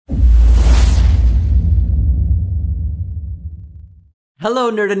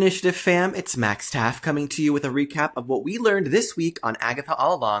Hello, Nerd Initiative fam. It's Max Taff coming to you with a recap of what we learned this week on Agatha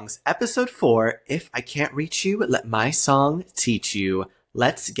All Along's Episode 4, If I Can't Reach You, Let My Song Teach You.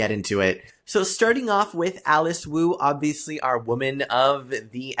 Let's get into it. So starting off with Alice Wu, obviously our woman of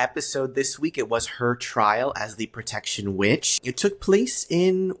the episode this week. It was her trial as the Protection Witch. It took place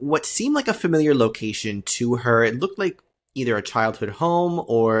in what seemed like a familiar location to her. It looked like either a childhood home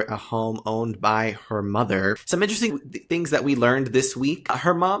or a home owned by her mother. Some interesting things that we learned this week.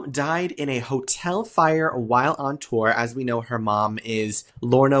 Her mom died in a hotel fire while on tour. As we know, her mom is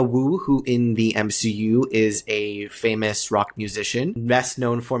Lorna Wu, who in the MCU is a famous rock musician, best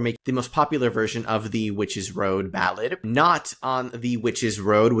known for making the most popular version of the Witch's Road ballad. Not on the Witch's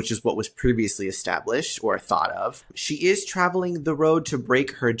Road, which is what was previously established or thought of. She is traveling the road to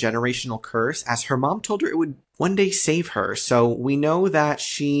break her generational curse, as her mom told her it would one day save her. So we know that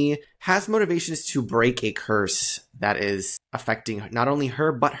she has motivations to break a curse that is affecting not only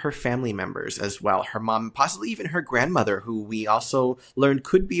her, but her family members as well. Her mom, possibly even her grandmother, who we also learned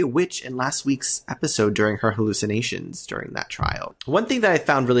could be a witch in last week's episode during her hallucinations during that trial. One thing that I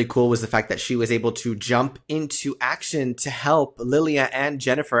found really cool was the fact that she was able to jump into action to help Lilia and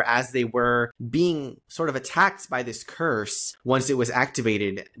Jennifer as they were being sort of attacked by this curse once it was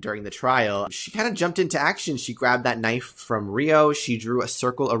activated during the trial. She kind of jumped into action. She grabbed that knife from Rio. She drew a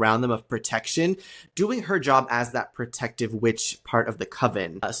circle around them of protection, doing her job as that protective witch part of the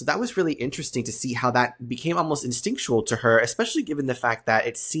coven. So that was really interesting to see how that became almost instinctual to her, especially given the fact that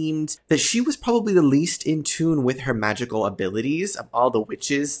it seemed that she was probably the least in tune with her magical abilities of all the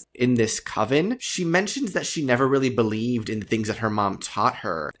witches in this coven. She mentions that she never really believed in the things that her mom taught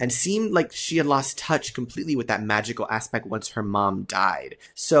her and seemed like she had lost touch completely with that magical aspect once her mom died.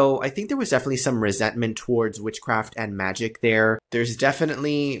 So I think there was definitely some resentment towards witchcraft and magic there. There's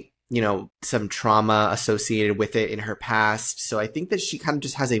definitely, some trauma associated with it in her past. So I think that she kind of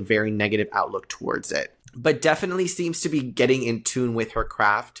just has a very negative outlook towards it, but definitely seems to be getting in tune with her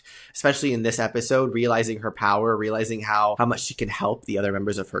craft, especially in this episode, realizing her power, realizing how much she can help the other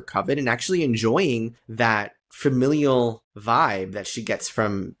members of her coven, and actually enjoying that familial vibe that she gets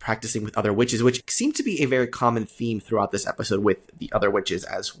from practicing with other witches, which seemed to be a very common theme throughout this episode with the other witches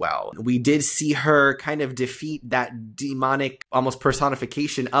as well. We did see her kind of defeat that demonic, almost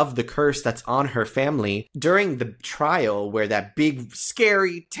personification of the curse that's on her family during the trial, where that big,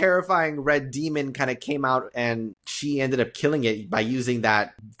 scary, terrifying red demon kind of came out, and she ended up killing it by using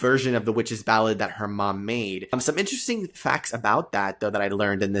that version of the witch's ballad that her mom made. Some interesting facts about that, though, that I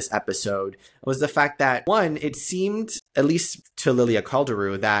learned in this episode was the fact that, one, it seemed, at least to Lilia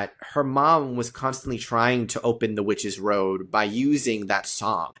Calderu, that her mom was constantly trying to open the Witch's Road by using that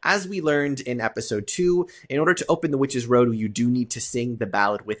song. As we learned in episode 2, in order to open the Witch's Road, you do need to sing the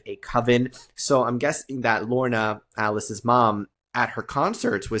ballad with a coven. So I'm guessing that Lorna, Alice's mom, at her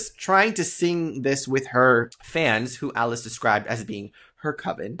concerts was trying to sing this with her fans, who Alice described as being her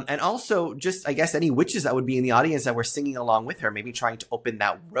coven. And also just, I guess, any witches that would be in the audience that were singing along with her, maybe trying to open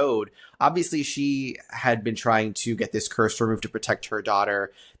that road. Obviously, she had been trying to get this curse removed to protect her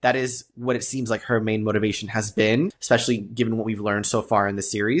daughter. That is what it seems like her main motivation has been, especially given what we've learned so far in the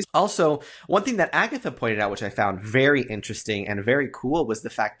series. Also, one thing that Agatha pointed out, which I found very interesting and very cool, was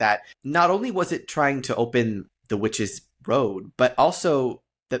the fact that not only was it trying to open the witch's road, but also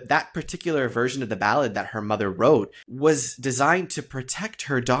that particular version of the ballad that her mother wrote was designed to protect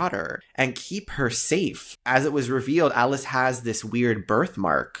her daughter and keep her safe. As it was revealed, Alice has this weird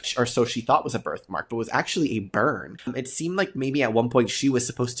birthmark, or so she thought was a birthmark, but was actually a burn. It seemed like maybe at one point she was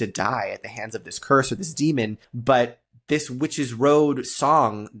supposed to die at the hands of this curse or this demon, but this Witch's Road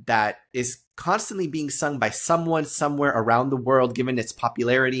song that is constantly being sung by someone somewhere around the world, given its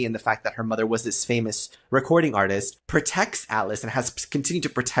popularity and the fact that her mother was this famous recording artist, protects Alice and has continued to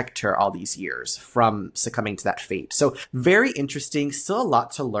protect her all these years from succumbing to that fate. So very interesting, still a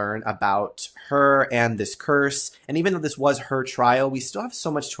lot to learn about her and this curse. And even though this was her trial, we still have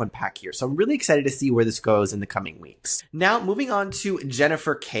so much to unpack here. So I'm really excited to see where this goes in the coming weeks. Now, moving on to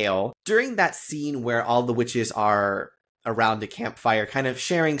Jennifer Kale. During that scene where all the witches are around the campfire, kind of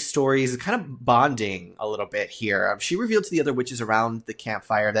sharing stories, kind of bonding a little bit here. She revealed to the other witches around the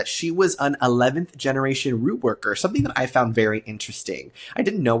campfire that she was an 11th generation root worker, something that I found very interesting. I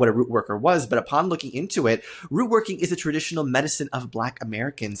didn't know what a root worker was, but upon looking into it, root working is a traditional medicine of Black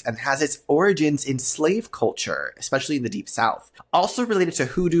Americans and has its origins in slave culture, especially in the Deep South. Also related to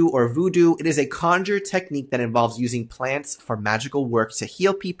hoodoo or voodoo, it is a conjure technique that involves using plants for magical work to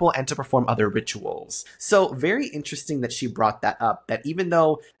heal people and to perform other rituals. So very interesting that she brought that up, that even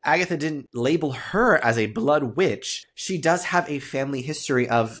though Agatha didn't label her as a blood witch, she does have a family history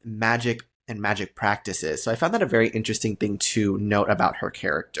of magic and magic practices. So I found that a very interesting thing to note about her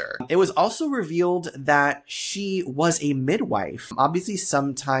character. It was also revealed that she was a midwife, obviously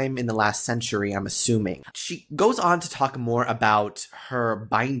sometime in the last century, I'm assuming. She goes on to talk more about her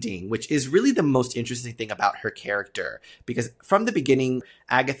binding, which is really the most interesting thing about her character, because from the beginning,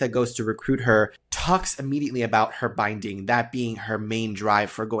 Agatha goes to recruit her, talks immediately about her binding, that being her main drive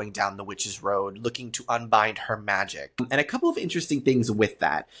for going down the witch's road, looking to unbind her magic. And a couple of interesting things with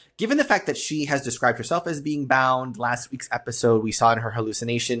that. Given the fact that she has described herself as being bound, last week's episode, we saw in her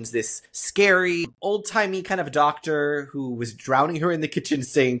hallucinations this scary, old-timey kind of doctor who was drowning her in the kitchen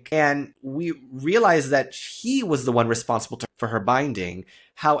sink. And we realized that he was the one responsible for her binding.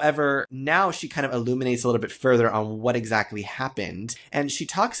 However, now she kind of illuminates a little bit further on what exactly happened. And she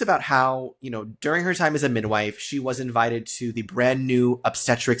talks about how, during her time as a midwife, she was invited to the brand new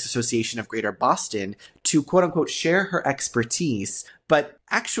Obstetrics Association of Greater Boston to quote unquote share her expertise. But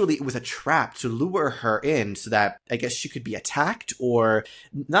actually it was a trap to lure her in so that I guess she could be attacked, or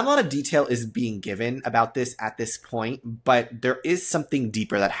not a lot of detail is being given about this at this point, but there is something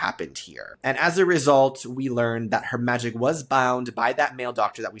deeper that happened here. And as a result, we learned that her magic was bound by that male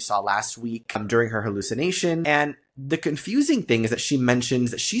doctor that we saw last week during her hallucination. And the confusing thing is that she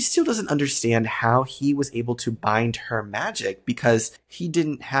mentions that she still doesn't understand how he was able to bind her magic because he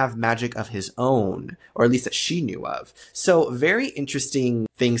didn't have magic of his own, or at least that she knew of. So very interesting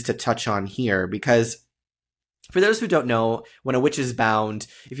things to touch on here, because for those who don't know, when a witch is bound,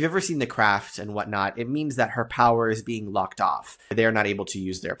 if you've ever seen The Craft and whatnot, it means that her power is being locked off. They're not able to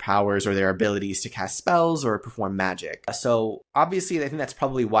use their powers or their abilities to cast spells or perform magic. So obviously, I think that's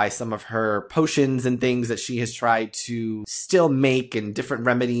probably why some of her potions and things that she has tried to still make, and different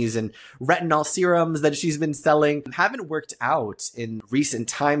remedies and retinol serums that she's been selling, haven't worked out in recent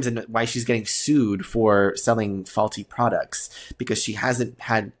times, and why she's getting sued for selling faulty products, because she hasn't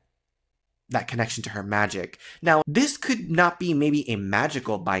had that connection to her magic. Now, this could not be maybe a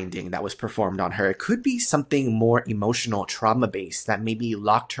magical binding that was performed on her. It could be something more emotional, trauma-based, that maybe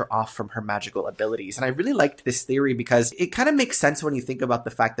locked her off from her magical abilities. And I really liked this theory because it kind of makes sense when you think about the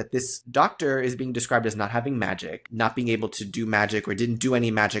fact that this doctor is being described as not having magic, not being able to do magic, or didn't do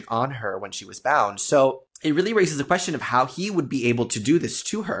any magic on her when she was bound. So it really raises the question of how he would be able to do this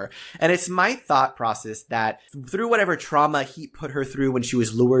to her. And it's my thought process that through whatever trauma he put her through when she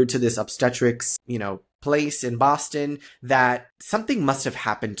was lured to this obstetrics, place in Boston, that something must have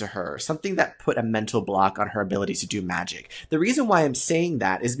happened to her, something that put a mental block on her ability to do magic. The reason why I'm saying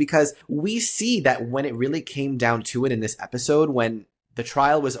that is because we see that when it really came down to it in this episode, when the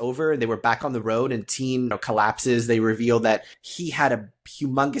trial was over and they were back on the road and Teen collapses, they reveal that he had a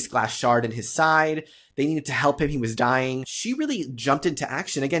humongous glass shard in his side. They needed to help him. He was dying. She really jumped into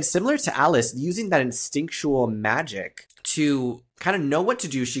action. Again, similar to Alice, using that instinctual magic to kind of know what to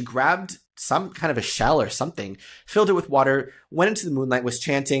do. She grabbed some kind of a shell or something, filled it with water, went into the moonlight, was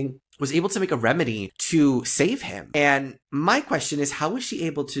chanting, was able to make a remedy to save him. And my question is, how was she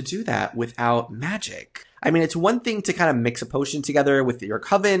able to do that without magic? I mean, it's one thing to kind of mix a potion together with your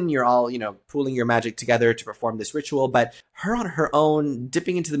coven. You're all, pooling your magic together to perform this ritual. But her on her own,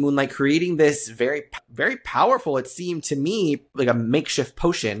 dipping into the moonlight, creating this very, very powerful, it seemed to me, like a makeshift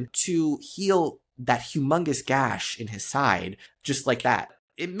potion to heal that humongous gash in his side, just like that.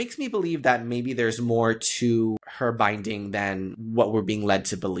 It makes me believe that maybe there's more to her binding than what we're being led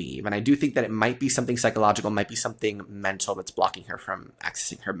to believe. And I do think that it might be something psychological, might be something mental that's blocking her from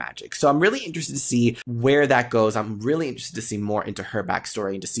accessing her magic. So I'm really interested to see where that goes. I'm really interested to see more into her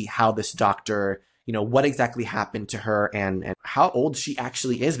backstory and to see how this doctor, what exactly happened to her and how old she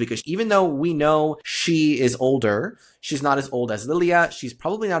actually is. Because even though we know she is older, she's not as old as Lilia. She's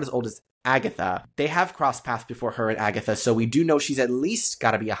probably not as old as Agatha. They have crossed paths before her and Agatha, so we do know she's at least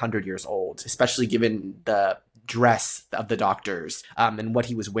got to be 100 years old, especially given the dress of the doctors and what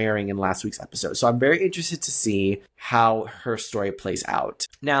he was wearing in last week's episode. So I'm very interested to see how her story plays out.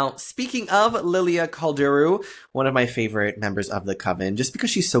 Now, speaking of Lilia Calderu, one of my favorite members of the Coven, just because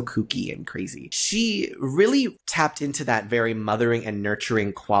she's so kooky and crazy, she really tapped into that very mothering and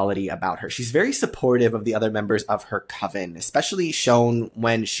nurturing quality about her. She's very supportive of the other members of her Coven, especially shown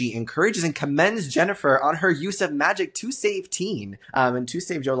when she encourages and commends Jennifer on her use of magic to save Teen and to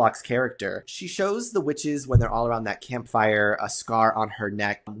save Joe Locke's character. She shows the witches when they're all around that campfire, a scar on her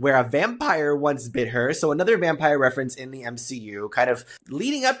neck where a vampire once bit her. So another vampire reference in the MCU, kind of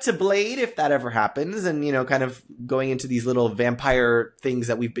leading up to Blade, if that ever happens, and, you know, kind of going into these little vampire things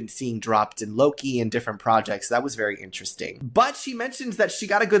that we've been seeing dropped in Loki and different projects. That was very interesting. But she mentions that she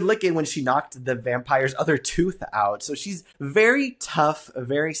got a good lick in when she knocked the vampire's other tooth out. So she's very tough,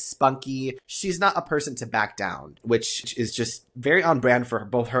 very spunky. She's not a person to back down, which is just very on brand for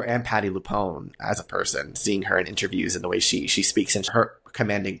both her and Patti LuPone as a person, seeing her in interviews and the way she speaks and her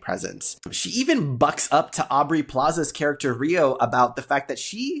commanding presence. She even bucks up to Aubrey Plaza's character Rio about the fact that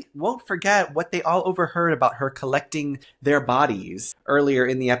she won't forget what they all overheard about her collecting their bodies earlier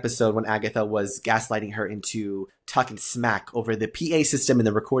in the episode when Agatha was gaslighting her into talking smack over the PA system in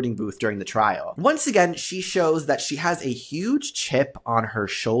the recording booth during the trial. Once again, she shows that she has a huge chip on her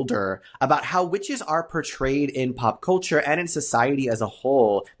shoulder about how witches are portrayed in pop culture and in society as a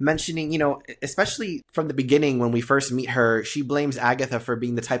whole, mentioning, you know, especially from the beginning when we first meet her, she blames Agatha for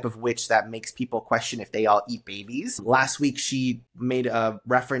being the type of witch that makes people question if they all eat babies. Last week, she made a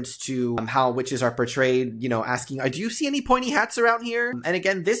reference to how witches are portrayed, you know, asking, do you see any pointy hats around here? And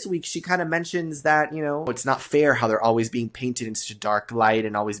again, this week, she kind of mentions that, you know, it's not fair how they're always being painted in such a dark light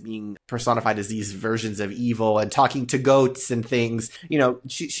and always being personified as these versions of evil and talking to goats and things. You know,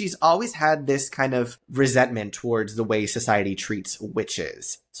 she's always had this kind of resentment towards the way society treats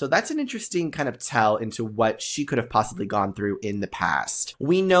witches. So that's an interesting kind of tell into what she could have possibly gone through in the past.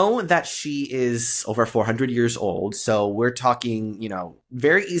 We know that she is over 400 years old, so we're talking, you know,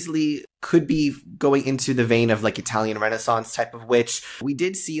 very easily could be going into the vein of like Italian Renaissance type of witch. We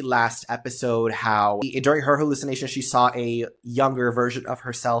did see last episode how during her hallucination, she saw a younger version of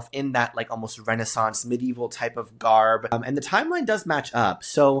herself in that like almost Renaissance medieval type of garb. And the timeline does match up.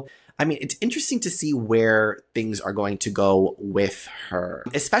 So I mean, it's interesting to see where things are going to go with her,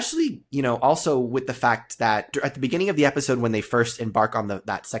 especially, you know, also with the fact that at the beginning of the episode, when they first embark on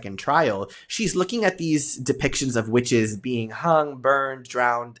that second trial, she's looking at these depictions of witches being hung, burned,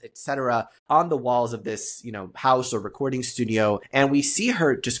 drowned, etc. on the walls of this, you know, house or recording studio. And we see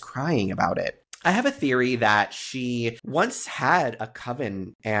her just crying about it. I have a theory that she once had a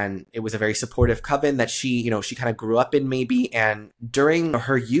coven and it was a very supportive coven that she, you know, she kind of grew up in maybe. And during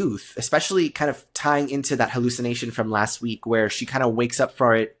her youth, especially kind of tying into that hallucination from last week where she kind of wakes up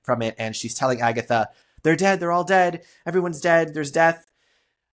from it and she's telling Agatha, they're dead, they're all dead, everyone's dead, there's death.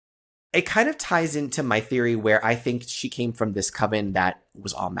 It kind of ties into my theory where I think she came from this coven that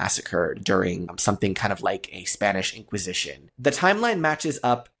was all massacred during something kind of like a Spanish Inquisition. The timeline matches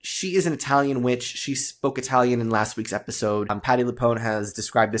up. She is an Italian witch. She spoke Italian in last week's episode. Patti LuPone has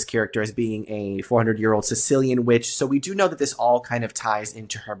described this character as being a 400-year-old Sicilian witch. So we do know that this all kind of ties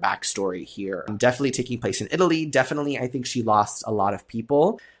into her backstory here. Definitely taking place in Italy. Definitely, I think she lost a lot of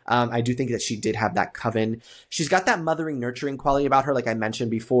people. I do think that she did have that coven. She's got that mothering, nurturing quality about her, like I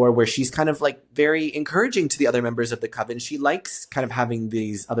mentioned before, where she's kind of like very encouraging to the other members of the coven. She likes kind of having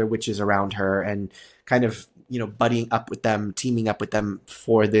these other witches around her and kind of, you know, buddying up with them, teaming up with them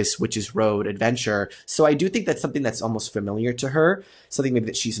for this Witches Road adventure. So I do think that's something that's almost familiar to her, something maybe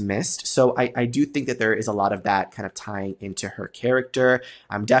that she's missed. So I do think that there is a lot of that kind of tying into her character.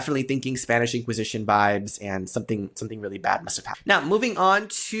 I'm definitely thinking Spanish Inquisition vibes and something really bad must have happened. Now, moving on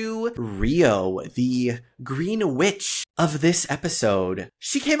to Rio, the Green Witch of this episode.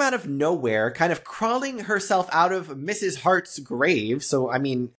 She came out of nowhere, kind of crawling herself out of Mrs. Hart's grave. So, I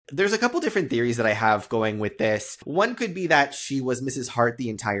mean, there's a couple different theories that I have going with this. One could be that she was Mrs. Hart the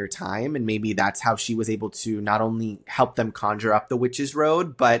entire time, and maybe that's how she was able to not only help them conjure up the Witches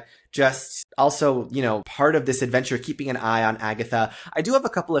Road, but just also, you know, part of this adventure, keeping an eye on Agatha. I do have a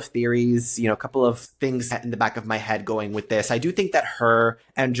couple of theories, you know, a couple of things in the back of my head going with this. I do think that her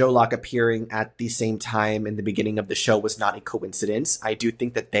and Joe Locke appearing at the same time in the beginning of the show was not a coincidence. I do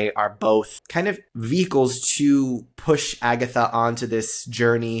think that they are both kind of vehicles to push Agatha onto this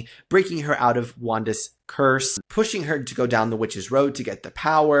journey, breaking her out of Wanda's curse, pushing her to go down the witch's road to get the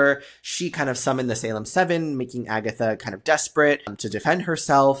power. She kind of summoned the Salem Seven, making Agatha kind of desperate to defend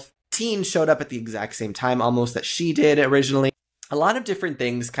herself. Teen showed up at the exact same time almost that she did originally. A lot of different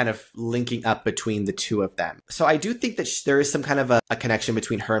things kind of linking up between the two of them. So I do think that there is some kind of a connection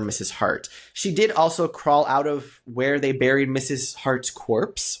between her and Mrs. Hart. She did also crawl out of where they buried Mrs. Hart's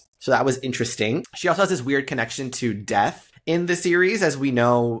corpse. So that was interesting. She also has this weird connection to death in the series, as we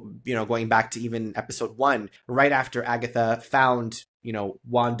know, you know, going back to even episode 1, right after Agatha found, you know,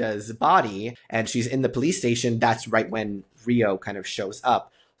 Wanda's body and she's in the police station, that's right when Rio kind of shows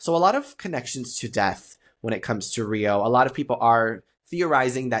up. So a lot of connections to death when it comes to Rio. A lot of people are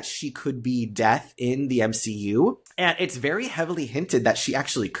theorizing that she could be Death in the MCU. And it's very heavily hinted that she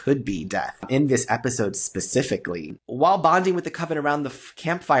actually could be Death in this episode specifically. While bonding with the Coven around the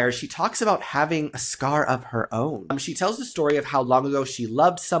campfire, she talks about having a scar of her own. She tells the story of how long ago she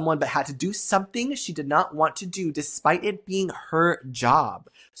loved someone but had to do something she did not want to do despite it being her job.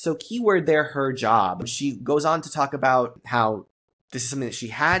 So keyword there, her job. She goes on to talk about how this is something that she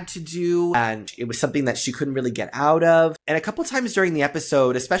had to do, and it was something that she couldn't really get out of. And a couple times during the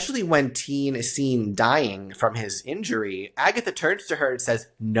episode, especially when Teen is seen dying from his injury, Agatha turns to her and says,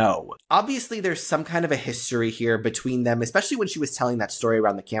 no. Obviously, there's some kind of a history here between them, especially when she was telling that story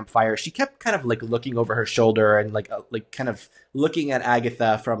around the campfire. She kept kind of like looking over her shoulder and like kind of looking at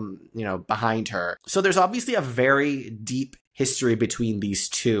Agatha from, behind her. So there's obviously a very deep history between these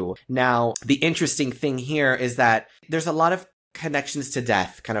two. Now, the interesting thing here is that there's a lot of connections to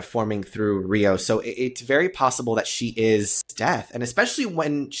Death kind of forming through Rio. So it's very possible that she is Death. And especially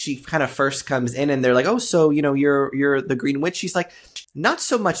when she kind of first comes in and they're like, oh, so, you're the Green Witch. She's like, not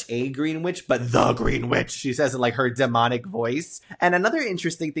so much a Green Witch, but the Green Witch. She says in like her demonic voice. And another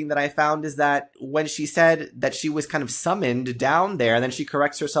interesting thing that I found is that when she said that she was kind of summoned down there, and then she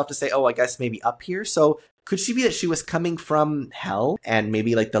corrects herself to say, oh, I guess maybe up here. So could she be that she was coming from hell and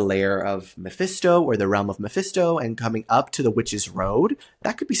maybe like the lair of Mephisto or the realm of Mephisto and coming up to the Witch's Road?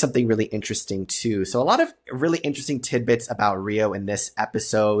 That could be something really interesting too. So a lot of really interesting tidbits about Rio in this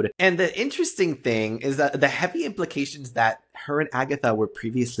episode. And the interesting thing is that the heavy implications that her and Agatha were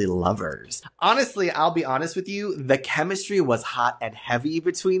previously lovers. Honestly, I'll be honest with you, the chemistry was hot and heavy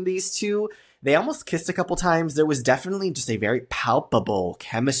between these two. They almost kissed a couple times. There was definitely just a very palpable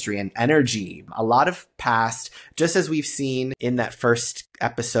chemistry and energy. A lot of past, just as we've seen in that first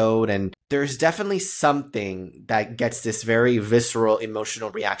episode. And there's definitely something that gets this very visceral emotional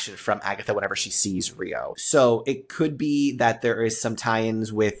reaction from Agatha whenever she sees Rio. So it could be that there is some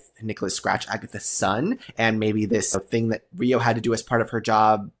tie-ins with Nicholas Scratch, Agatha's son, and maybe this thing that Rio had to do as part of her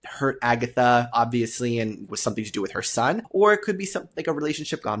job hurt Agatha, obviously, and was something to do with her son. Or it could be something like a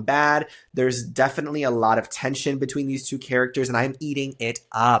relationship gone bad. There's definitely a lot of tension between these two characters, and I'm eating it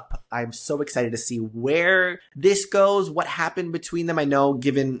up. I'm so excited to see where this goes, what happened between them. I know,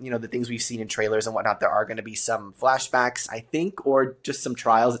 given, the things we've seen in trailers and whatnot, there are going to be some flashbacks, I think, or just some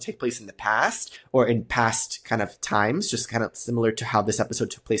trials that take place in the past or in past kind of times, just kind of similar to how this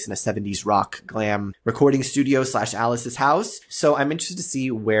episode took place in a 70s rock glam recording studio / Alice's house. So I'm interested to see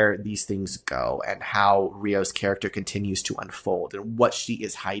where these things go and how Rio's character continues to unfold and what she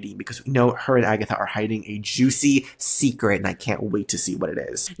is hiding, because we know her and Agatha are hiding a juicy secret, and I can't wait to see what it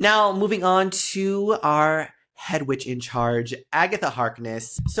is. Now, moving on to our head witch in charge, Agatha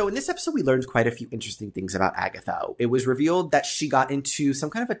Harkness. So in this episode, we learned quite a few interesting things about Agatha. It was revealed that she got into some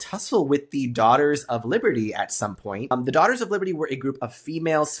kind of a tussle with the Daughters of Liberty at some point. The Daughters of Liberty were a group of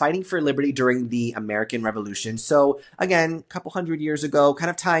females fighting for liberty during the American Revolution. So again, a couple hundred years ago, kind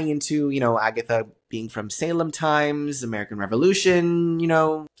of tying into, Agatha being from Salem times, American Revolution,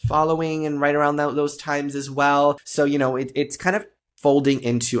 following and right around those times as well. So, it's kind of folding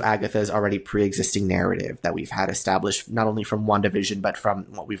into Agatha's already pre-existing narrative that we've had established not only from WandaVision, but from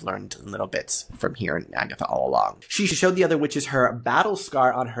what we've learned in little bits from here in Agatha All Along. She showed the other witches her battle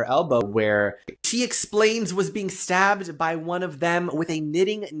scar on her elbow, where she explains was being stabbed by one of them with a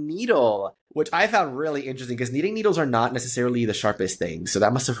knitting needle, which I found really interesting because knitting needles are not necessarily the sharpest thing. So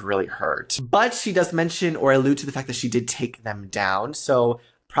that must have really hurt. But she does mention or allude to the fact that she did take them down. So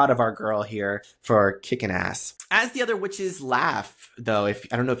proud of our girl here for kicking ass. As the other witches laugh, though, I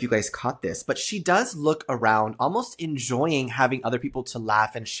don't know if you guys caught this, but she does look around almost enjoying having other people to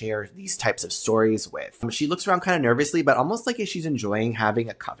laugh and share these types of stories with. She looks around kind of nervously, but almost like she's enjoying having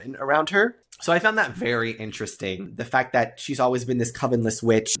a coven around her. So I found that very interesting. The fact that she's always been this covenless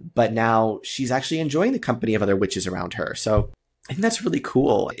witch, but now she's actually enjoying the company of other witches around her. So I think that's really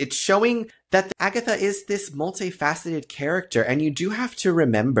cool. It's showing that Agatha is this multifaceted character. And you do have to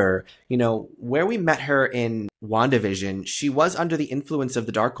remember, where we met her in WandaVision, she was under the influence of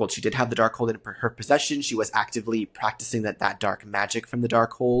the Darkhold. She did have the Darkhold in her possession. She was actively practicing that dark magic from the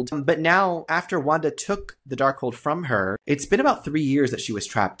Darkhold. But now, after Wanda took the Darkhold from her, it's been about 3 years that she was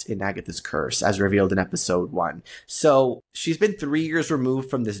trapped in Agatha's curse, as revealed in episode 1. So she's been 3 years removed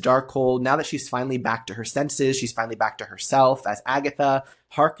from this Darkhold. Now that she's finally back to her senses, she's finally back to herself as Agatha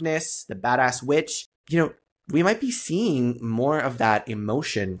Harkness, the badass witch. We might be seeing more of that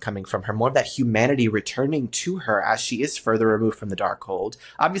emotion coming from her, more of that humanity returning to her as she is further removed from the Darkhold.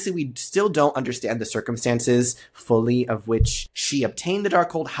 Obviously, we still don't understand the circumstances fully of which she obtained the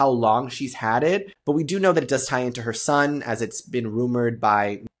Darkhold, how long she's had it, but we do know that it does tie into her son, as it's been rumored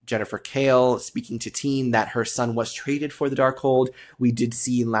by Jennifer Kale speaking to Teen that her son was traded for the Darkhold. We did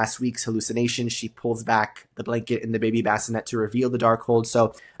see in last week's hallucination, she pulls back the blanket in the baby bassinet to reveal the Darkhold.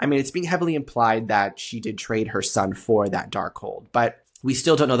 So, I mean, it's being heavily implied that she did trade her son for that Darkhold. But we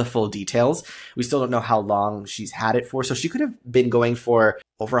still don't know the full details. We still don't know how long she's had it for. So she could have been going for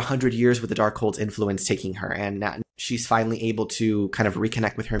over 100 years with the Darkhold's influence taking her. And now she's finally able to kind of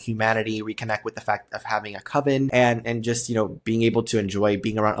reconnect with her humanity, reconnect with the fact of having a coven, and just, you know, being able to enjoy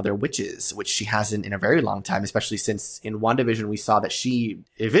being around other witches, which she hasn't in a very long time, especially since in WandaVision we saw that she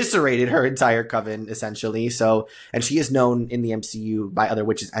eviscerated her entire coven, essentially. So, and she is known in the MCU by other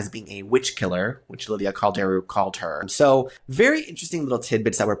witches as being a witch killer, which Lilia Calderu called her. So, very interesting little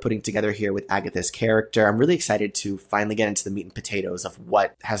tidbits that we're putting together here with Agatha's character. I'm really excited to finally get into the meat and potatoes of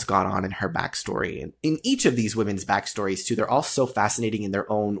what has gone on in her backstory. And in each of these women's backstories too, they're all so fascinating in their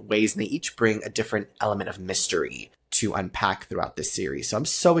own ways, and they each bring a different element of mystery to unpack throughout this series. So I'm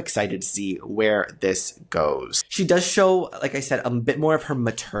so excited to see where this goes. She does show, like I said, a bit more of her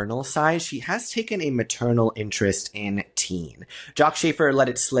maternal side. She has taken a maternal interest in Teen. Jock Schaefer let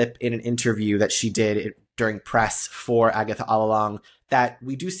it slip in an interview that she did during press for Agatha All Along that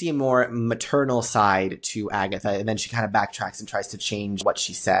we do see a more maternal side to Agatha, and then she kind of backtracks and tries to change what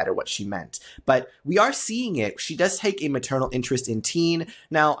she said or what she meant. But we are seeing it. She does take a maternal interest in Teen.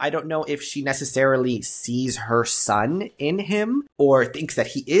 Now, I don't know if she necessarily sees her son in him or thinks that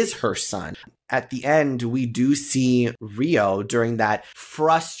he is her son. At the end, we do see Rio during that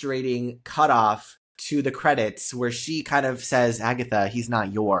frustrating cutoff to the credits where she kind of says, Agatha, he's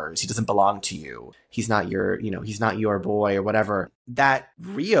not yours. He doesn't belong to you. He's not your, he's not your boy or whatever. That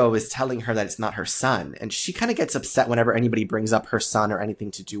Rio is telling her that it's not her son. And she kind of gets upset whenever anybody brings up her son or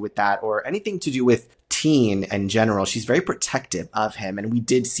anything to do with that or anything to do with Teen in general. She's very protective of him. And we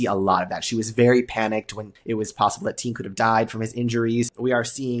did see a lot of that. She was very panicked when it was possible that Teen could have died from his injuries. We are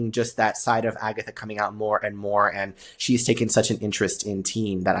seeing just that side of Agatha coming out more and more. And she's taken such an interest in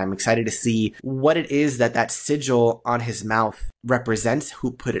Teen that I'm excited to see what it is that sigil on his mouth represents,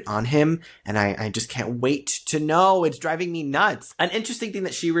 who put it on him. And I just can't wait to know. It's driving me nuts. An interesting thing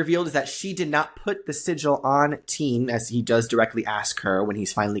that she revealed is that she did not put the sigil on Teen, as he does directly ask her when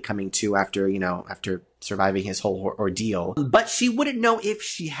he's finally coming to after surviving his whole ordeal. But she wouldn't know if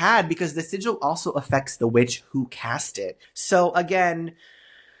she had, because the sigil also affects the witch who cast it. So again,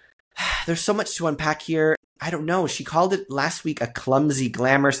 there's so much to unpack here. I don't know. She called it last week a clumsy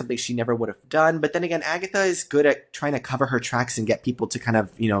glamour, something she never would have done. But then again, Agatha is good at trying to cover her tracks and get people to kind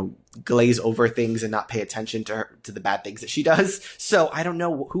of, glaze over things and not pay attention to the bad things that she does. So I don't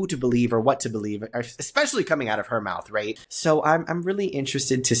know who to believe or what to believe, especially coming out of her mouth, right? So I'm really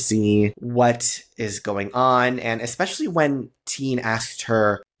interested to see what is going on. And especially when Teen asked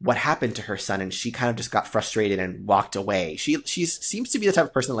her what happened to her son, and she kind of just got frustrated and walked away. She seems to be the type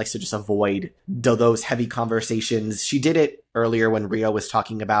of person that likes to just avoid those heavy conversations. She did it earlier when Rio was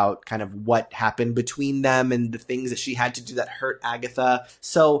talking about kind of what happened between them and the things that she had to do that hurt Agatha.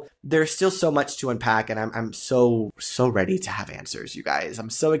 So there's still so much to unpack, and I'm so ready to have answers, you guys. I'm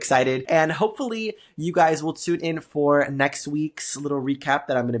so excited, and hopefully you guys will tune in for next week's little recap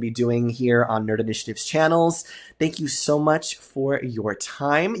that I'm going to be doing here on Nerd Initiative's channels. Thank you so much for your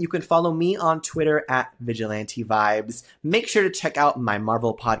time. You can follow me on Twitter at Vigilante Vibes. Make sure to check out my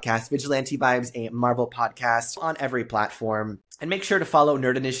Marvel podcast, Vigilante Vibes, a Marvel podcast, on every platform. And make sure to follow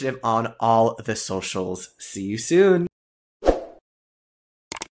Nerd Initiative on all the socials. See you soon.